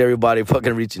appreciate everybody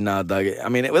fucking reaching out, dog. I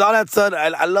mean, with all that said,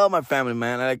 I love my family,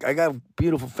 man. I got a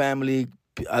beautiful family.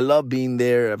 I love being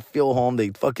there. I feel home.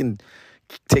 They fucking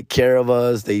take care of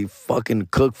us. They fucking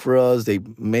cook for us. They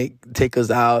take us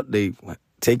out. They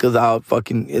take us out.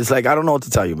 Fucking, it's like, I don't know what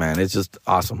to tell you, man. It's just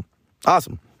awesome.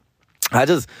 Awesome. I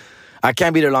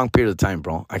can't be there a long period of time,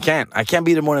 bro. I can't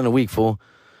be there more than a week, fool.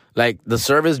 Like, the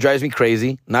service drives me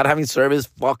crazy. Not having service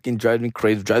fucking drives me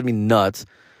crazy. Drives me nuts.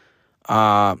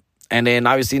 And then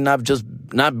obviously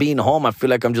not being home, I feel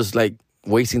like I'm just like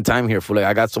wasting time here for like,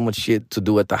 I got so much shit to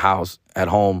do at the house, at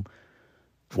home,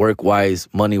 work-wise,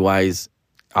 money-wise,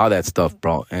 all that stuff,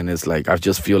 bro. And it's like, I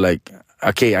just feel like,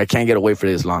 okay, I can't get away for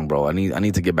this long, bro. I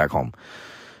need to get back home.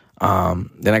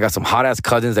 Then I got some hot-ass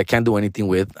cousins I can't do anything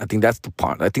with. I think that's the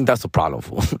part. I think that's the problem,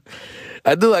 fool.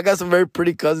 I got some very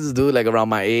pretty cousins, dude, like around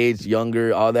my age,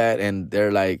 younger, all that. And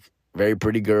they're like, very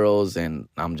pretty girls, and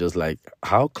I'm just like,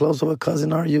 how close of a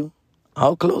cousin are you?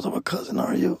 How close of a cousin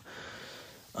are you?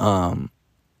 And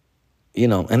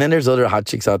then there's other hot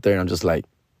chicks out there, and I'm just like,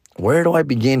 where do I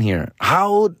begin here?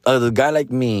 How does a guy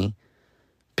like me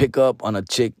pick up on a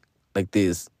chick like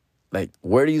this? Like,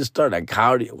 where do you start? Like,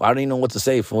 how do you know what to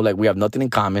say, fool? Like, we have nothing in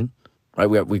common, right?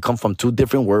 We come from 2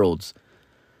 different worlds,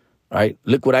 right?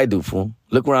 Look what I do, fool.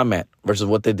 Look where I'm at versus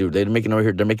what they do. They're making over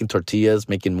here, they're making tortillas,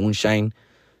 making moonshine,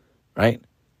 right?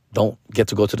 Don't get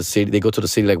to go to the city. They go to the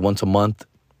city like once a month.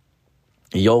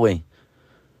 Yo, way.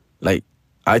 Like,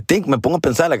 I think me pongo a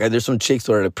pensar, like, there's some chicks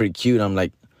that are like, pretty cute. I'm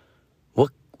like,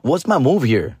 what's my move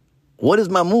here? What is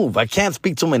my move? I can't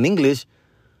speak to them in English.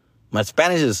 My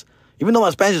Spanish is, even though my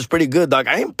Spanish is pretty good, dog,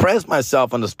 I impressed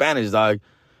myself on the Spanish, dog.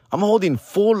 I'm holding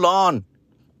full-on,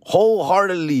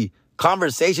 wholeheartedly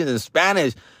conversations in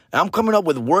Spanish. And I'm coming up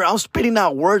with words. I'm spitting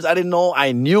out words I didn't know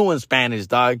I knew in Spanish,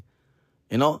 dog.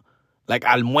 Like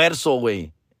almuerzo,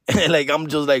 way. Like, I'm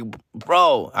just like,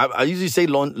 bro, I usually say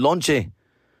lonche,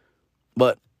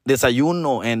 but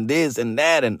desayuno and this and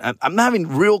that. And I'm having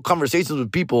real conversations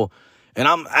with people. And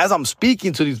as I'm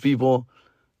speaking to these people,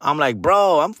 I'm like,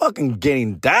 bro, I'm fucking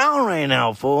getting down right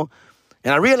now, fool.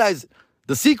 And I realize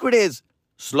the secret is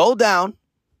slow down.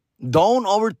 Don't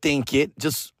overthink it.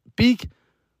 Just speak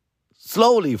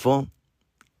slowly, fool.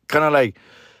 Kind of like,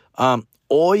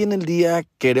 hoy en el día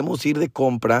queremos ir de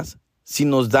compras. Si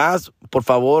nos das, por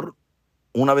favor,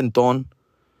 un aventón.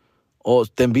 O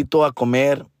te invito a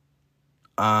comer.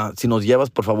 Si nos llevas,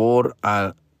 por favor,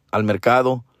 al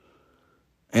mercado.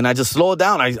 And I just slow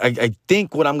down. I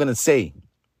think what I'm going to say,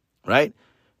 right?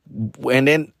 And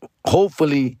then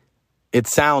hopefully it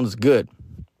sounds good,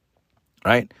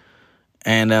 right?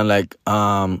 And then like,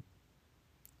 hoy,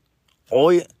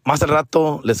 más al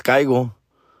rato, les caigo.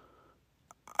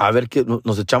 A ver que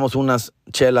nos echamos unas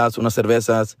chelas, unas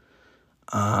cervezas.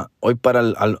 Hoy para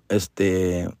el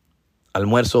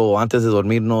almuerzo, antes de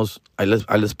dormirnos,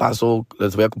 ahí les paso,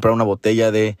 les voy a comprar una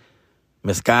botella de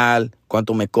mezcal.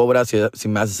 ¿Cuánto me cobras si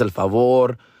me haces el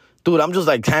favor? Dude, I'm just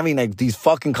like having like these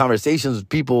fucking conversations with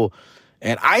people,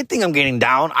 and I think I'm getting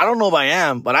down. I don't know if I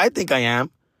am, but I think I am,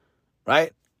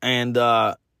 right? And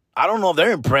I don't know if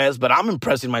they're impressed, but I'm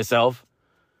impressing myself.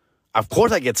 Of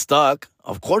course I get stuck.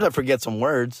 Of course I forget some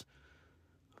words.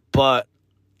 But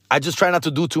I just try not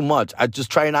to do too much. I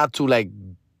just try not to like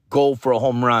go for a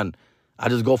home run. I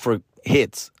just go for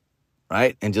hits,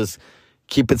 right? And just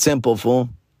keep it simple, fool.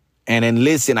 And then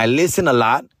listen. I listen a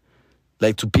lot.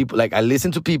 Like to people, like I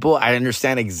listen to people. I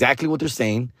understand exactly what they're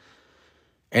saying.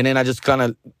 And then I just kind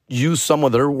of use some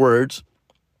of their words.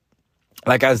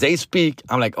 Like as they speak,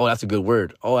 I'm like, oh, that's a good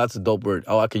word. Oh, that's a dope word.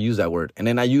 Oh, I could use that word. And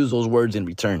then I use those words in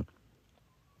return.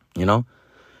 You know?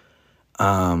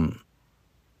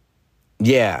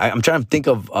 Yeah, I'm trying to think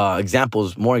of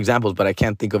more examples, but I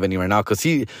can't think of any right now.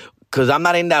 Because I'm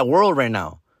not in that world right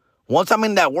now. Once I'm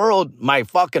in that world, my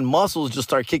fucking muscles just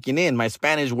start kicking in. My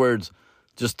Spanish words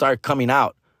just start coming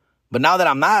out. But now that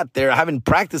I'm not there, I haven't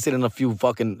practiced it in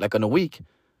in a week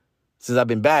since I've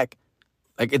been back.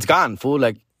 Like, it's gone, fool.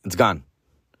 Like, it's gone.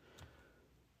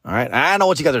 All right? I know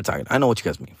what you guys are talking. I know what you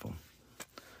guys mean, fool.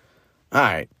 All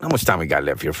right. How much time we got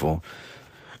left here, fool?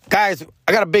 Guys,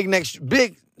 I got a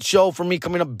big show for me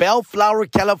coming up. Bellflower,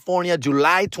 California,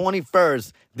 July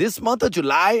 21st. This month of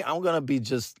July, I'm going to be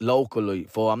just locally,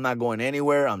 fool. I'm not going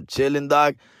anywhere. I'm chilling,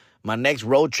 dog. My next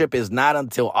road trip is not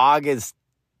until August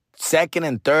 2nd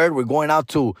and 3rd. We're going out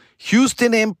to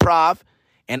Houston Improv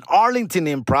and Arlington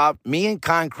Improv. Me and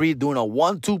Concrete doing a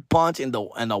 1-2 punch and a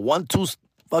 1-2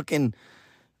 fucking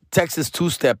Texas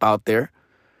two-step out there.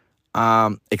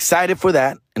 Excited for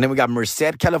that. And then we got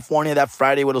Merced, California, that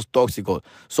Friday with Los Tóxicos.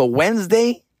 So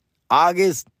Wednesday,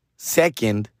 August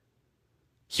 2nd,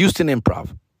 Houston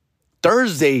Improv.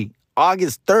 Thursday,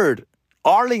 August 3rd,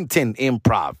 Arlington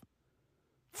Improv.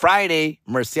 Friday,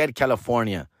 Merced,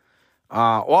 California. We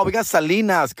got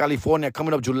Salinas, California,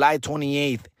 coming up July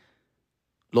 28th.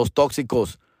 Los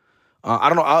Tóxicos. I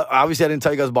don't know. Obviously, I didn't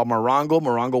tell you guys about Morongo.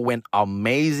 Morongo went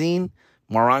amazing.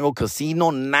 Morongo Casino,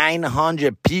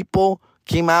 900 people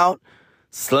came out,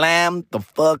 slammed the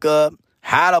fuck up,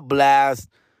 had a blast.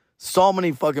 So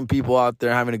many fucking people out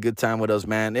there having a good time with us,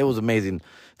 man. It was amazing.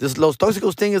 This Los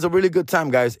Tóxicos thing is a really good time,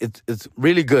 guys. It's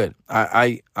really good.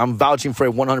 I'm vouching for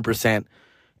it 100%.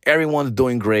 Everyone's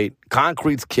doing great.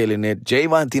 Concrete's killing it. Jay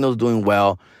Valentino's doing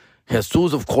well.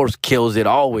 Jesus, of course, kills it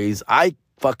always. I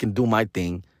fucking do my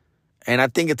thing. And I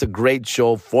think it's a great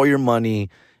show for your money.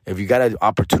 If you got an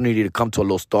opportunity to come to a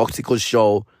Los Tóxicos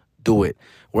show, do it.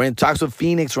 We're in talks with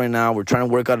Phoenix right now. We're trying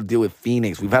to work out a deal with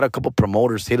Phoenix. We've had a couple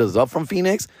promoters hit us up from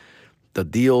Phoenix. The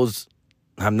deals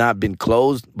have not been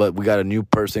closed, but we got a new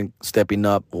person stepping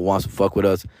up who wants to fuck with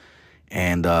us.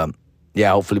 And,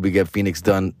 hopefully we get Phoenix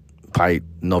done by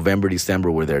November, December.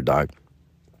 We're there, dog.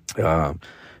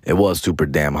 It was super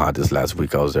damn hot this last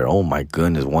week. I was there. Oh, my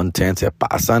goodness. 110. Se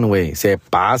pasan, güey. Se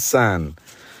pasan.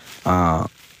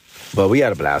 But we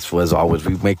had a blast, as always.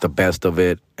 We make the best of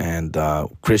it. And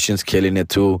Christian's killing it,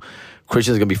 too.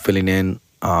 Christian's going to be filling in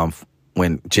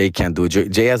when Jay can't do it.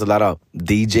 Jay has a lot of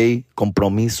DJ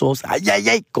compromisos.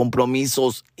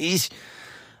 Compromisos-ish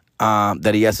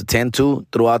that he has to tend to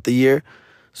throughout the year.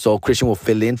 So Christian will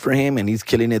fill in for him, and he's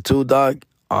killing it, too, dog.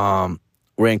 We're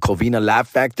in Covina Laugh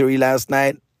Factory last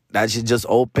night. That shit just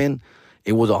opened.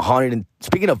 It was 100. And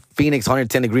speaking of Phoenix,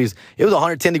 110 degrees. It was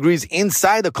 110 degrees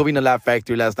inside the Covina Laugh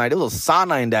Factory last night. It was a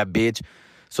sauna in that bitch.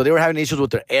 So they were having issues with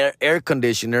their air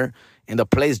conditioner, and the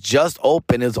place just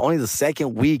opened. It was only the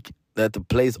second week that the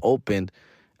place opened.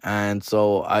 And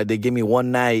so they gave me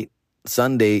one night,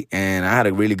 Sunday, and I had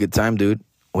a really good time, dude.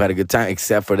 We had a good time,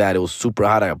 except for that. It was super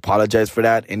hot. I apologize for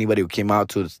that. Anybody who came out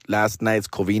to last night's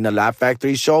Covina Laugh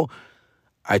Factory show,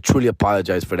 I truly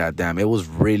apologize for that. Damn, it was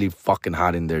really fucking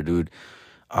hot in there, dude.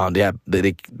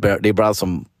 They brought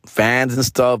some fans and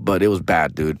stuff, but it was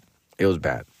bad, dude. It was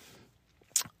bad.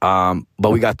 But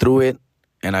we got through it,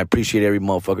 and I appreciate every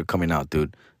motherfucker coming out,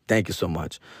 dude. Thank you so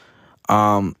much.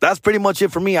 That's pretty much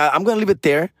it for me. I'm gonna leave it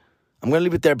there.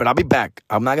 But I'll be back.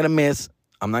 I'm not gonna miss.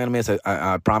 I'm not going to miss.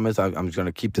 I promise. I'm just going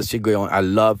to keep this shit going. I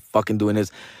love fucking doing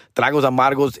this. Tragos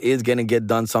Amargos is going to get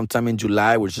done sometime in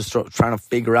July. We're just trying to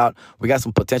figure out. We got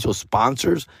some potential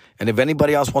sponsors. And if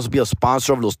anybody else wants to be a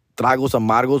sponsor of Los Tragos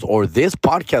Amargos or this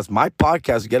podcast, my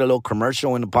podcast, get a little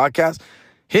commercial in the podcast,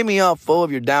 hit me up, fool,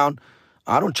 if you're down.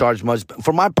 I don't charge much.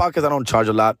 For my podcast, I don't charge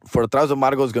a lot. For Tragos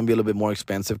Amargos, it's going to be a little bit more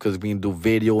expensive because we can do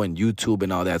video and YouTube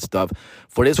and all that stuff.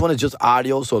 For this one, it's just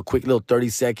audio, so a quick little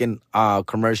 30-second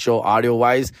commercial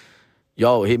audio-wise.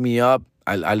 Yo, hit me up.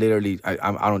 I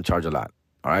don't charge a lot.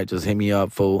 All right, just hit me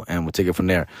up, fool, and we'll take it from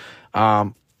there.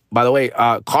 By the way,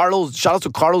 Carlos, shout out to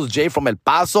Carlos J from El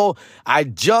Paso. I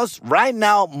just, right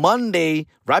now, Monday,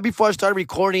 right before I started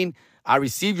recording, I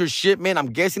received your shipment. I'm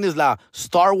guessing it's la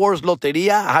Star Wars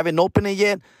Loteria. I haven't opened it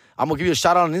yet. I'm going to give you a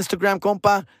shout out on Instagram,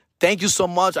 compa. Thank you so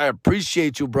much. I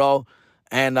appreciate you, bro.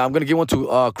 And I'm going to give one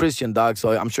to Christian, dog.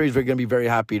 So I'm sure he's going to be very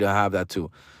happy to have that, too.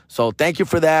 So thank you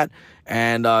for that.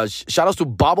 And shout outs to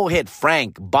Bobblehead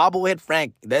Frank. Bobblehead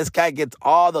Frank. This guy gets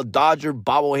all the Dodger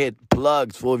bobblehead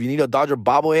plugs. So if you need a Dodger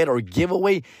bobblehead or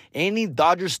giveaway, any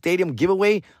Dodger Stadium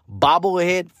giveaway,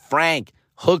 Bobblehead Frank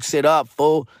hooks it up,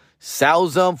 fool.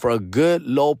 Sells them for a good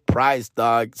low price,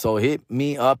 dog. So hit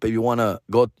me up if you want to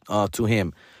go to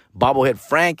him. Bobblehead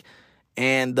Frank.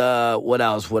 And what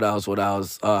else? Shout out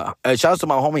to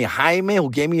my homie Jaime,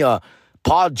 who gave me a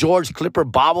Paul George Clipper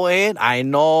bobblehead. I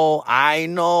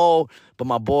know. But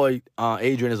my boy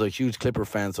Adrian is a huge Clipper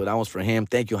fan, so that was for him.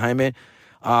 Thank you, Jaime.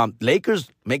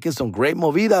 Lakers making some great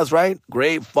movidas, right?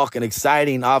 Great fucking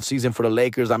exciting offseason for the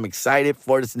Lakers. I'm excited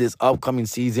for this upcoming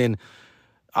season.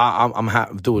 I'm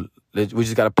happy, dude. We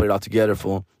just got to put it all together,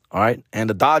 fool. All right? And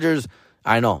the Dodgers,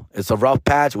 I know. It's a rough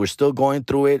patch. We're still going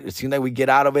through it. It seems like we get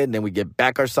out of it, and then we get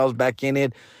ourselves back in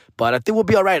it. But I think we'll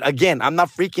be all right. Again, I'm not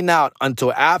freaking out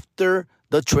until after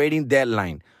the trading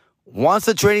deadline. Once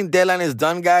the trading deadline is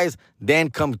done, guys, then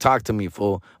come talk to me,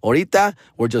 fool. Ahorita,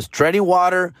 we're just treading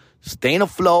water, staying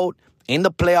afloat, in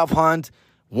the playoff hunt.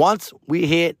 Once we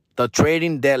hit the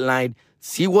trading deadline,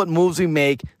 see what moves we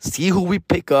make, see who we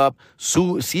pick up,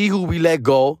 see who we let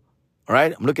go. All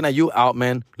right? I'm looking at you,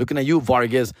 Outman. Looking at you,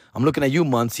 Vargas. I'm looking at you,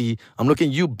 Muncie. I'm looking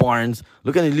at you, Barnes.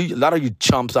 Looking at you, a lot of you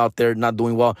chumps out there not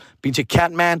doing well. Pinche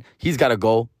Catman, he's got to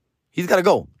go.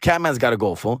 Catman's got to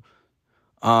go, fool.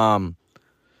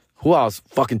 Who else?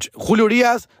 Fucking Julio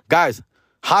Diaz. Guys,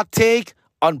 hot take,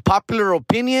 unpopular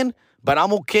opinion, but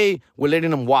I'm okay with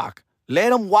letting him walk.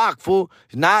 Let him walk, fool.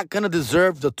 He's not going to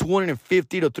deserve the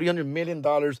 $250 to $300 million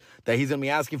that he's going to be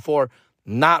asking for.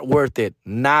 Not worth it.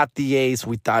 Not the ace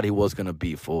we thought he was going to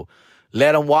be, fool.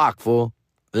 Let him walk, fool.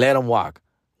 Let him walk.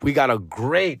 We got a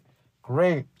great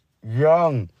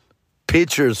young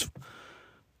pitchers.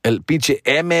 El pinche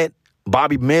Emmett,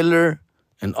 Bobby Miller,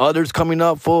 and others coming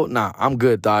up, fool. Nah, I'm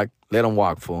good, dog. Let him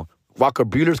walk, fool. Walker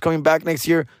Buehler's coming back next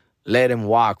year. Let him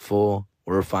walk, fool.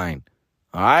 We're fine.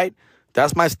 All right?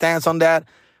 That's my stance on that.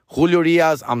 Julio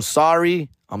Diaz, I'm sorry,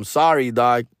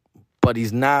 dog. But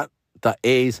he's not the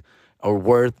ace or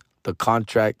worth the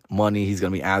contract money he's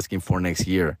going to be asking for next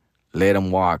year. Let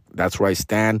him walk. That's where I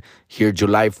stand. Here,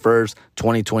 July 1st,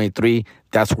 2023.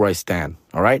 That's where I stand.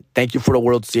 All right? Thank you for the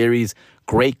World Series.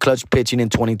 Great clutch pitching in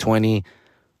 2020.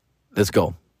 Let's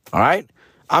go. All right?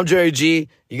 I'm Jerry G.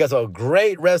 You guys have a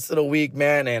great rest of the week,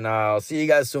 man. And I'll see you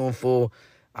guys soon, fool.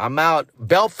 I'm out.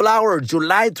 Bellflower,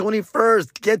 July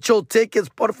 21st. Get your tickets,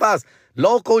 porfas.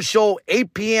 Local show,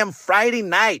 8 p.m. Friday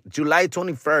night, July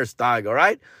 21st, dog. All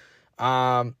right?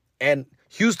 And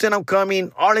Houston, I'm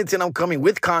coming. Arlington, I'm coming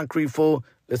with Concrete, fool.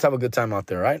 Let's have a good time out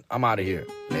there, all right? I'm out of here.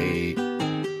 Late.